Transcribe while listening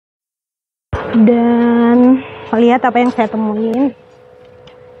Dan lihat apa yang saya temuin.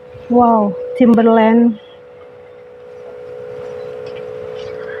 Wow, Timberland.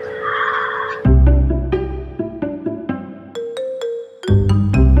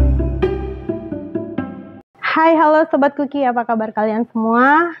 Hai, halo Sobat Cookie, apa kabar kalian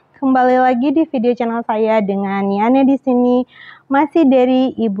semua? Kembali lagi di video channel saya dengan Niane di sini, masih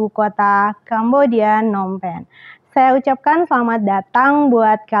dari ibu kota Cambodia, Phnom Penh. Saya ucapkan selamat datang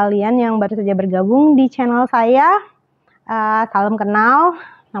buat kalian yang baru saja bergabung di channel saya. Salam kenal,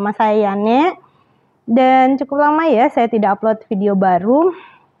 nama saya Yane. Dan cukup lama ya saya tidak upload video baru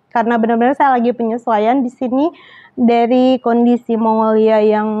karena benar-benar saya lagi penyesuaian di sini dari kondisi Mongolia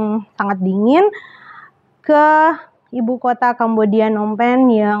yang sangat dingin ke ibu kota Cambodia, Phnom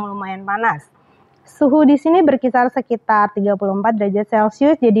Penh yang lumayan panas. Suhu di sini berkisar sekitar 34 derajat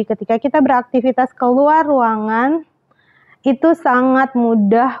Celcius, jadi ketika kita beraktivitas keluar ruangan, itu sangat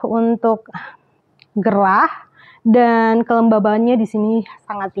mudah untuk gerah dan kelembabannya di sini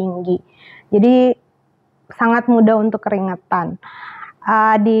sangat tinggi. Jadi sangat mudah untuk keringetan.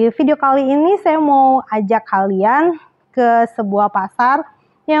 Di video kali ini saya mau ajak kalian ke sebuah pasar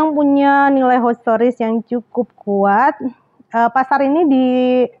yang punya nilai historis yang cukup kuat. Pasar ini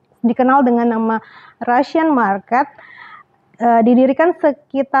dikenal dengan nama Russian Market. Didirikan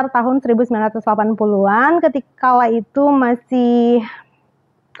sekitar tahun 1980-an, ketika kala itu masih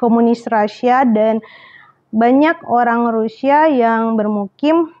komunis Rusia dan banyak orang Rusia yang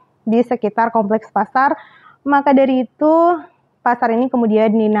bermukim di sekitar kompleks pasar. Maka dari itu pasar ini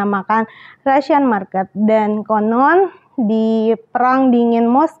kemudian dinamakan Russian Market, dan konon di Perang Dingin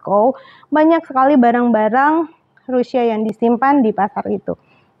Moskow banyak sekali barang-barang Rusia yang disimpan di pasar itu.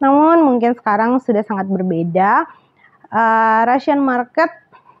 Namun mungkin sekarang sudah sangat berbeda. Russian Market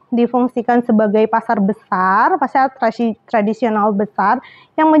difungsikan sebagai pasar besar, pasar tradisional besar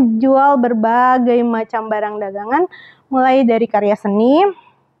yang menjual berbagai macam barang dagangan, mulai dari karya seni,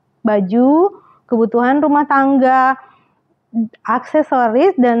 baju, kebutuhan rumah tangga,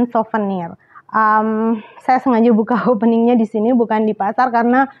 aksesoris, dan souvenir. Saya sengaja buka openingnya di sini, bukan di pasar,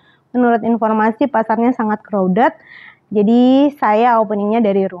 karena menurut informasi pasarnya sangat crowded. Jadi saya openingnya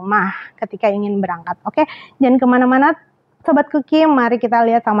dari rumah ketika ingin berangkat. Oke, jangan kemana-mana Sobat Cookie, mari kita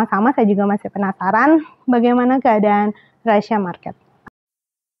lihat sama-sama. Saya juga masih penasaran bagaimana keadaan Russian Market.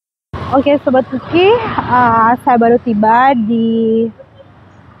 Oke Sobat Cookie, saya baru tiba di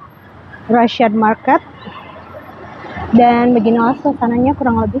Russian Market. Dan beginilah suasananya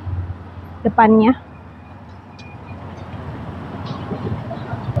kurang lebih depannya.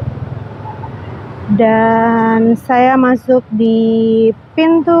 Dan saya masuk di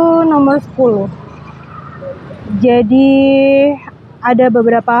pintu nomor 10. Jadi ada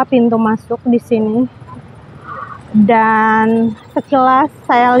beberapa pintu masuk di sini. Dan sekilas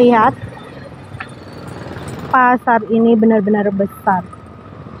saya lihat pasar ini benar-benar besar.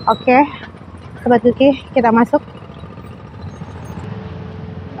 Oke, Sobat Cookie, kita masuk.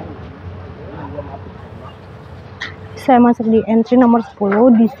 Saya masuk di entry nomor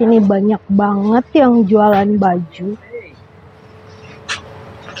 10. Di sini banyak banget yang jualan baju.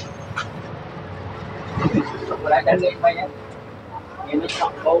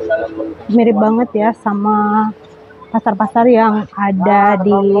 Mirip banget ya sama pasar-pasar yang ada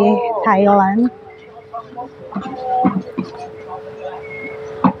di Thailand.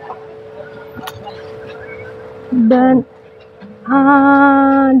 Dan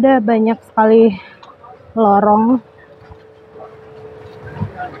ada banyak sekali lorong.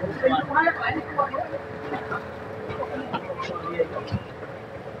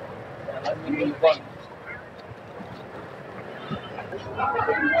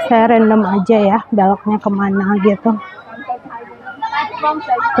 Saya random aja ya beloknya kemana gitu,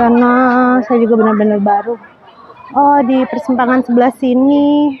 karena saya juga benar-benar baru. Oh, di persimpangan sebelah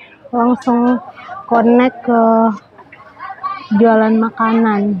sini langsung connect ke jualan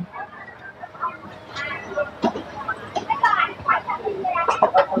makanan.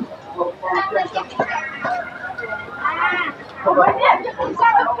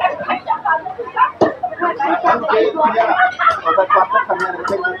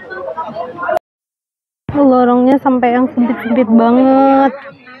 Lorongnya sampai yang sempit-sempit banget.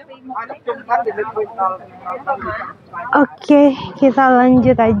 Oke, kita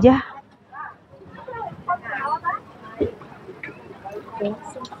lanjut aja.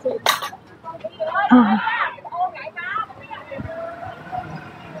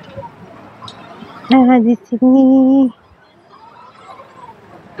 Nah, di sini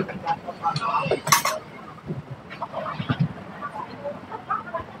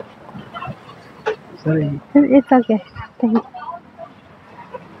sorry. It's okay. Thank you.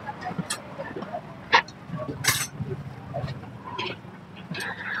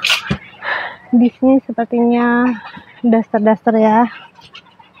 Di sini sepertinya daster-daster ya.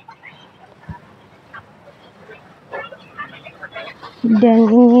 Dan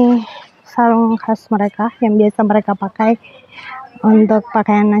ini sarung khas mereka yang biasa mereka pakai untuk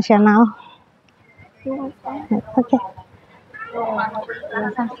pakaian nasional. Oke.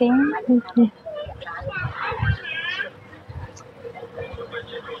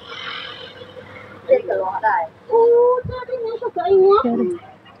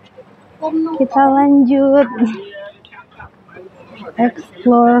 Kita lanjut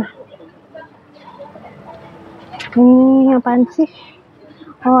explore. Ini apaan sih?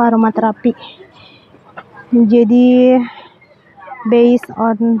 Oh, aromaterapi. Jadi based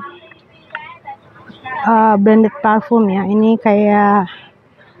on blended parfum ya. Ini kayak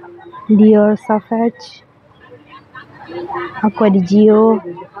Dior Sauvage, Aqua di Gio.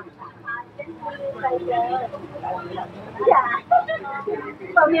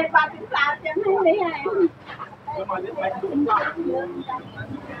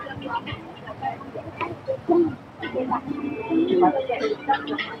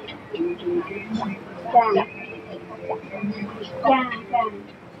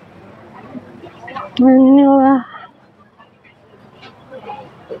 Inilah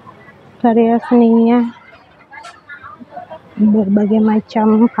karya seninya, berbagai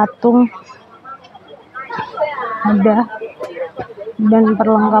macam patung ada, dan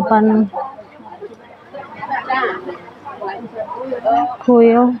perlengkapan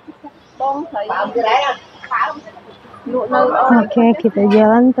kuil. Oke, kita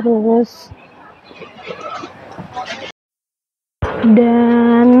jalan terus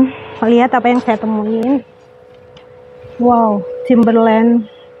dan lihat apa yang saya temuin. Wow, Timberland.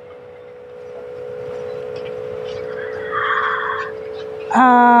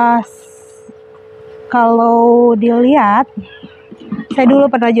 Kalau dilihat, saya dulu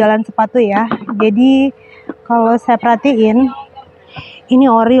pernah jualan sepatu ya. Jadi kalau saya perhatiin, ini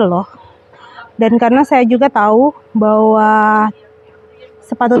ori loh. Dan karena saya juga tahu bahwa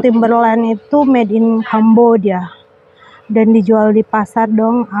sepatu Timberland itu made in Cambodia dan dijual di pasar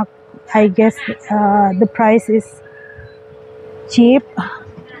dong. I guess the price is cheap,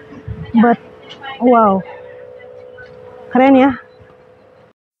 but wow, keren ya.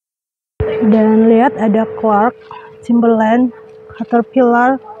 Dan lihat ada Clark, Timberland,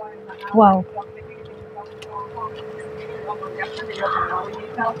 Caterpillar. Wow.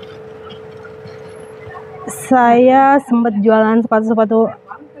 Saya sempat jualan sepatu-sepatu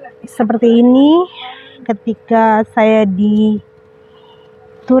seperti ini ketika saya di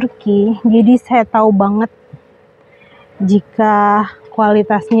Turki. Jadi saya tahu banget jika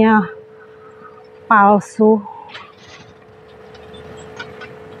kualitasnya palsu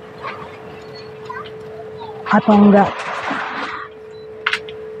atau enggak.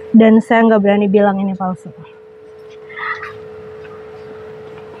 Dan saya nggak berani bilang ini palsu.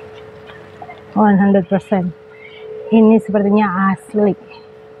 100%. Ini sepertinya asli.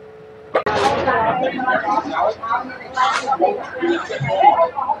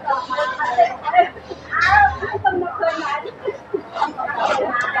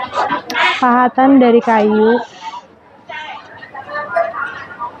 Pahatan dari kayu.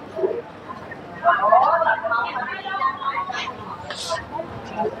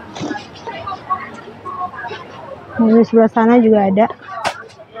 Di sebelah sana juga ada.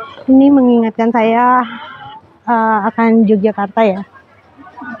 Ini mengingatkan saya akan Yogyakarta ya.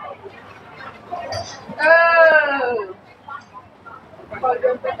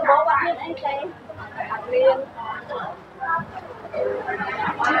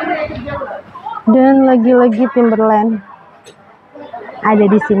 Dan lagi-lagi Timberland ada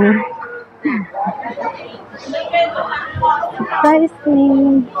di sini. Surprise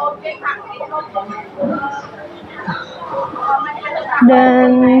me.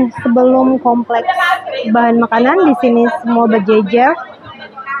 Dan sebelum kompleks bahan makanan, di sini semua berjejer.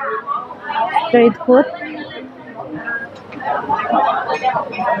 Street food.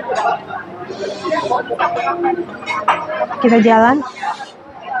 Kita jalan.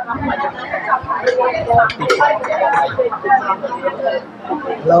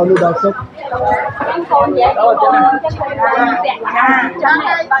 Lalu dasuk.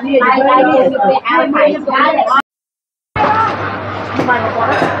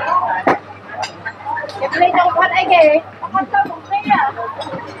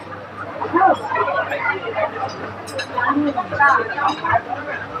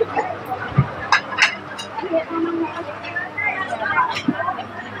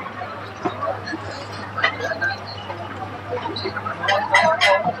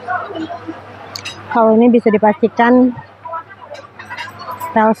 Kalau ini bisa dipastikan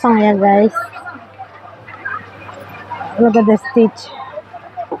Telsong ya guys. Look at the stitch,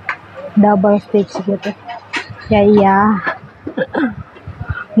 double stitch gitu. Ya iya,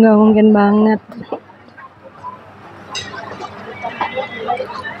 nggak mungkin banget.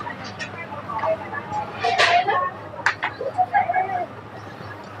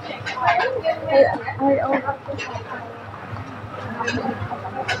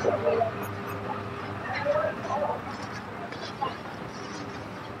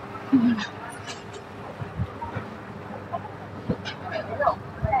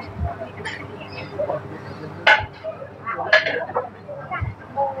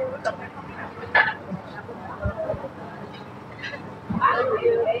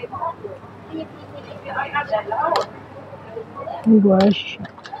 Gosh.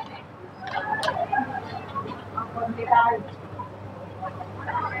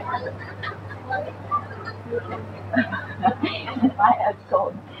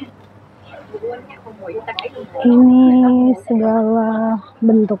 Ini segala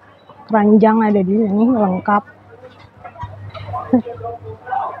bentuk keranjang ada di sini, lengkap.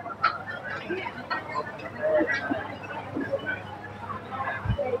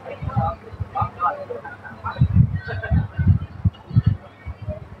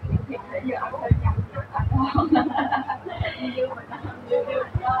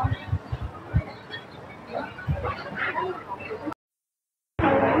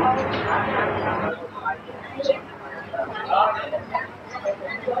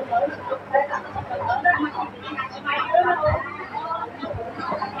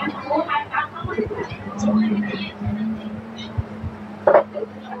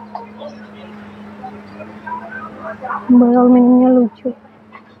 Botol minumnya lucu.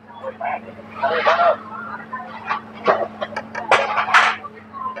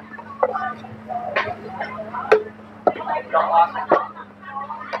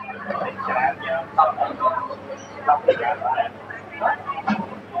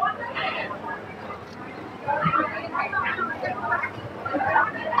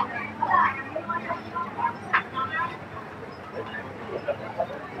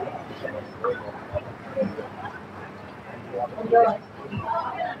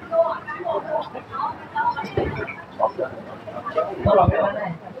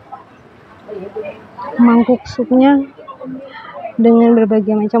 Mangkuk supnya dengan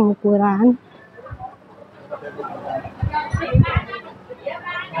berbagai macam ukuran.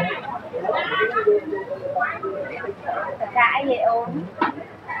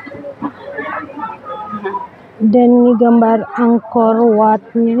 Dan ini gambar Angkor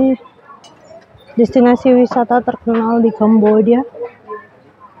Wat-nya, destinasi wisata terkenal di Cambodia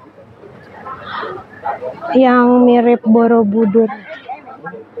yang mirip Borobudur.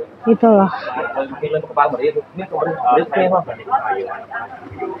 Itulah.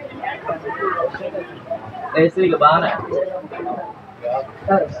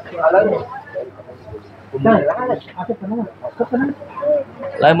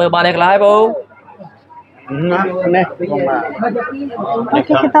 Lại mời Banyak lái bu.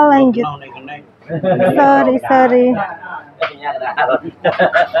 Oke, kita lanjut. Sorry.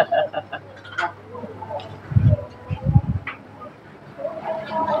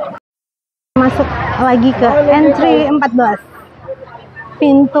 Masuk lagi ke entry 14,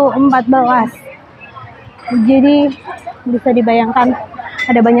 pintu 14. Jadi bisa dibayangkan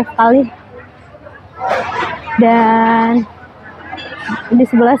ada banyak sekali. Dan di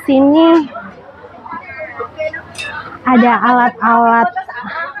sebelah sini ada alat-alat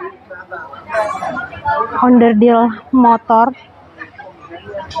onderdil motor.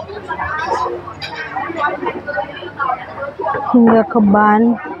 Hingga ke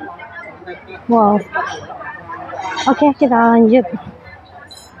ban. Wow. Oke, kita lanjut.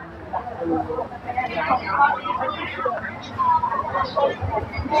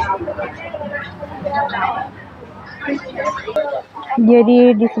 Jadi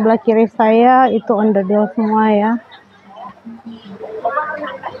di sebelah kiri saya itu onderdil semua ya.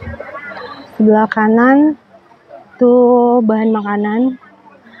 Sebelah kanan tuh bahan makanan.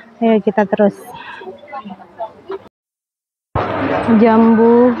 Ayo kita terus.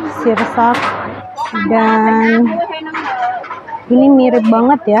 Jambu, sirsak, dan ini mirip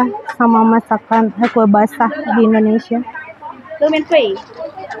banget ya sama masakan kue basah di Indonesia.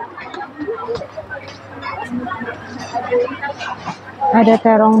 Ada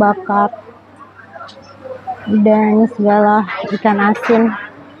terong bakar dan segala ikan asin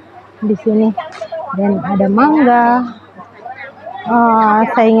di sini, dan ada mangga.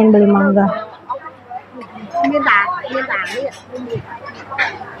 Saya ingin beli mangga.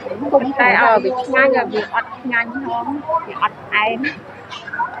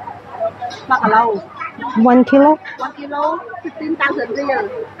 1 kilo? 1 kilo, 15,000 real.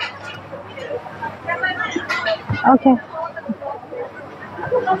 Okay.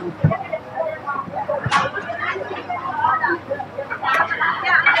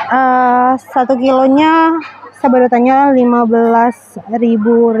 Satu kilonya saya baru tanya 15.000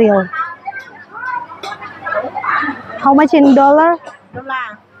 real. How much in dollar?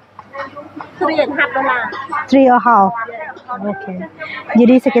 Dollar. $3.5. 3.5. Oke.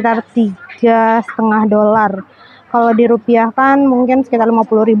 Jadi sekitar $3,5. Kalau dirupiahkan mungkin sekitar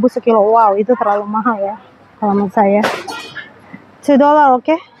 50.000 sekilo. Wow, itu terlalu mahal ya kalau menurut saya. $2,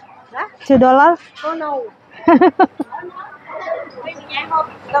 oke? $2? Oh no.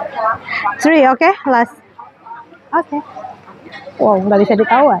 3, oke? Last. Oke. Wow, nggak bisa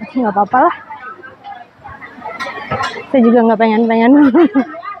ditawar. Nggak apa-apa lah. Saya juga nggak pengen-pengen.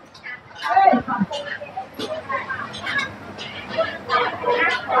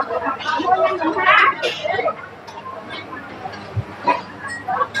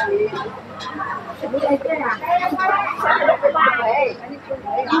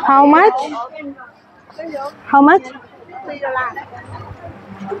 How much? How much?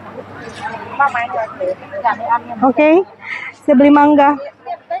 Okay, saya beli mangga.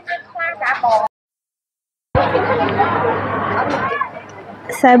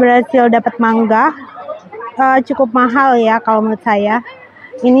 Saya berhasil dapat mangga. Cukup mahal ya kalau menurut saya.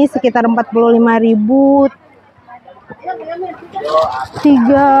 Ini sekitar 45.000.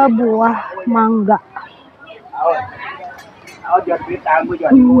 3 buah mangga.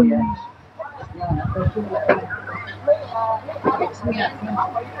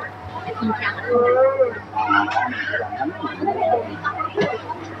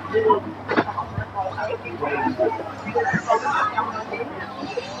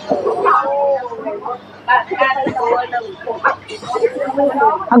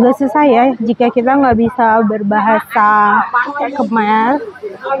 Agak susah ya jika kita nggak bisa berbahasa Khmer.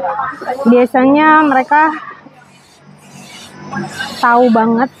 Biasanya mereka tahu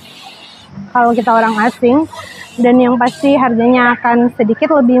banget kalau kita orang asing, dan yang pasti harganya akan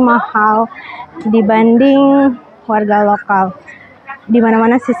sedikit lebih mahal dibanding warga lokal. Di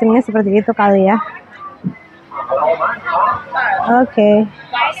mana-mana sistemnya seperti itu kali ya. Oke,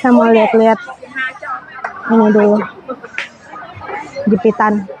 saya mau lihat-lihat ini dulu,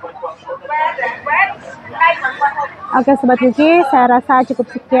 jepitan. Oke Sobat Kuki, saya rasa cukup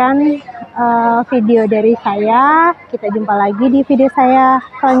sekian video dari saya. Kita jumpa lagi di video saya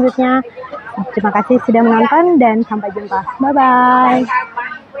selanjutnya. Terima kasih sudah menonton dan sampai jumpa. Bye-bye.